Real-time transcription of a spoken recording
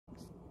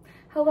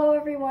Hello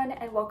everyone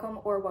and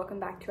welcome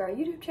back to our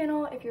YouTube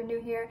channel. If you're new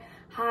here,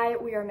 hi,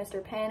 we are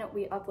Mr. Pen.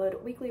 We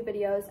upload weekly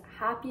videos.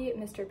 Happy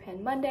Mr.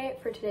 Pen Monday.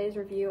 For today's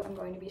review, I'm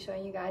going to be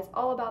showing you guys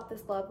all about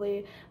this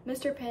lovely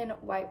Mr. Pen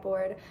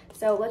whiteboard.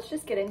 So let's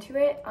just get into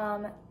it.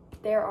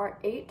 There are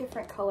 8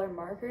 different color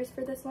markers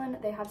for this one.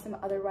 They have some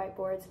other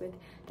whiteboards with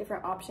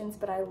different options,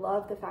 but I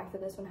love the fact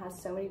that this one has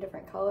so many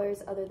different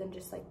colors other than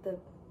just like the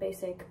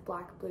basic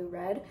black, blue,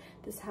 red.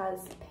 This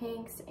has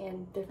pinks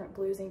and different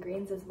blues and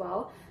greens as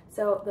well.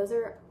 So those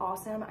are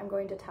awesome. I'm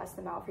going to test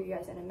them out for you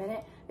guys in a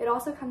minute. It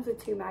also comes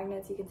with 2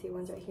 magnets. You can see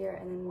one's right here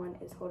and then one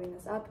is holding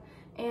this up.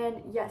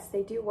 And yes,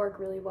 they do work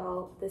really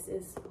well. This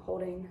is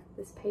holding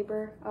this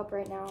paper up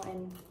right now,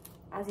 and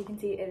as you can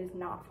see, it is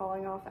not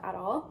falling off at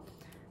all.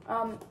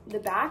 The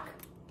back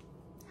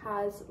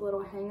has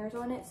little hangers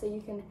on it, so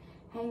you can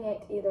hang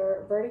it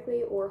either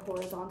vertically or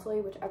horizontally,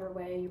 whichever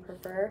way you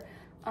prefer.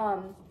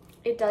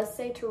 It does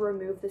say to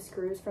remove the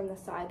screws from the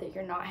side that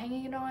you're not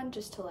hanging it on,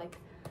 just to like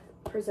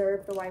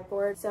preserve the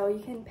whiteboard. So you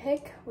can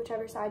pick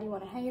whichever side you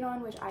want to hang it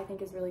on, which I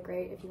think is really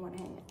great if you want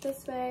to hang it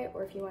this way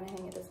or if you want to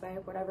hang it this way,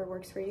 whatever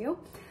works for you.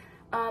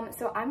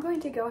 So I'm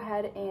going to go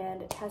ahead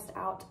and test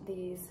out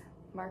these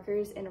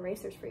markers and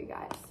erasers for you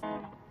guys.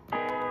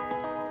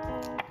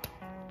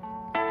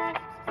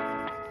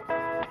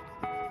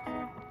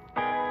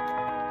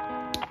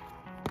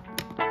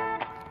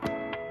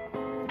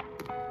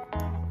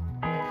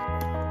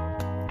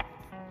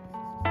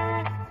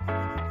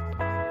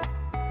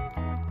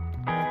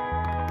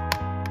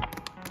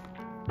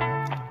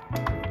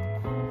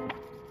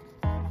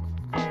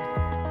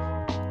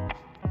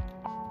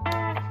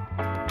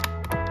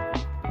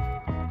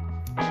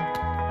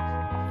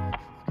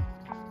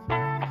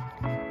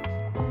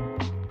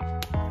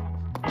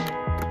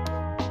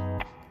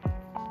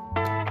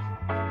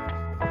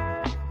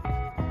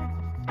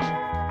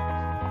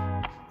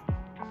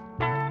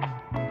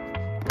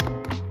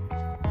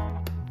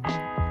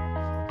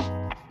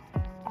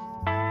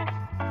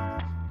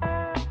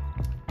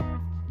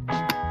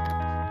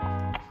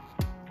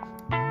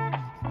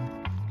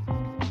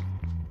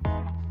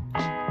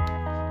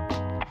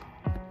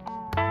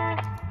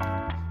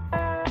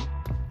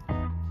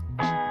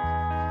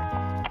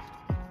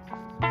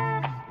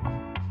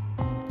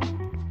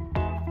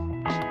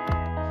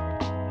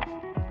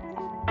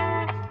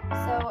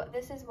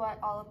 This is what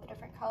all of the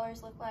different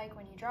colors look like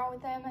when you draw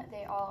with them.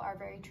 They all are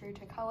very true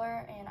to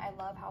color, and I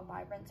love how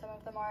vibrant some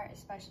of them are,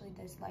 especially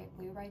this light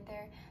blue right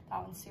there.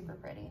 That one's super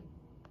pretty.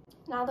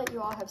 Now that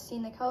you all have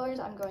seen the colors,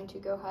 I'm going to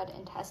go ahead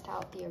and test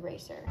out the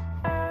eraser.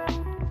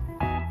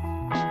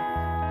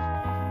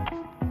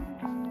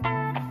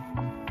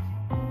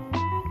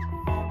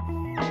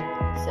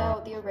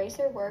 So the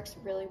eraser works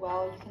really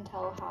well. You can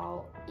tell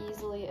how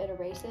easily it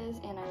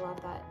erases, and I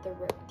love that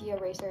the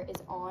eraser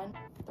is on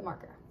the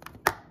marker.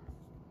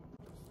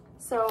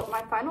 So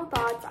my final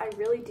thoughts, I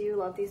really do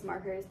love these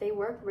markers. They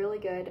work really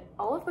good.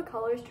 All of the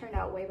colors turned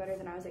out way better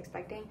than I was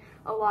expecting.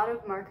 A lot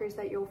of markers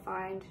that you'll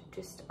find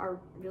just are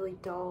really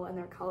dull and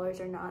their colors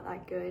are not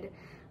that good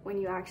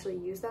when you actually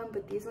use them,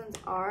 but these ones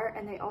are,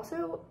 and they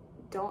also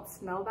don't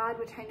smell bad,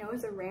 which I know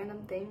is a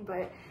random thing,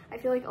 but I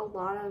feel like a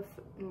lot of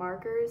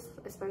markers,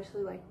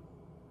 especially like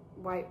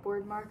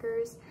whiteboard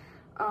markers,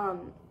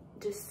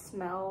 just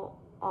smell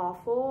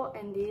awful,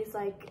 and these,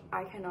 like,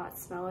 I cannot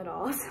smell at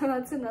all, so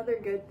that's another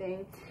good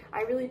thing.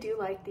 I really do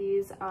like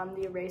these.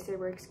 The eraser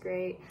works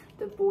great.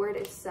 The board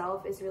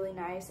itself is really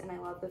nice, and I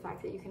love the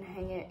fact that you can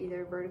hang it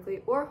either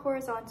vertically or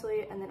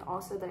horizontally, and then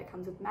also that it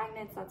comes with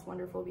magnets. That's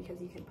wonderful because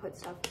you can put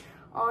stuff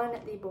on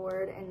the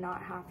board and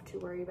not have to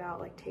worry about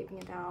like taping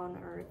it down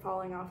or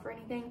falling off or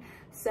anything.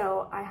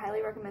 So I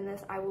highly recommend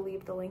this. I will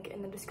leave the link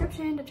in the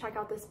description to check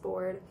out this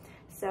board.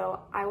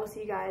 So I will see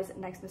you guys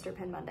next Mr.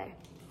 Pen Monday.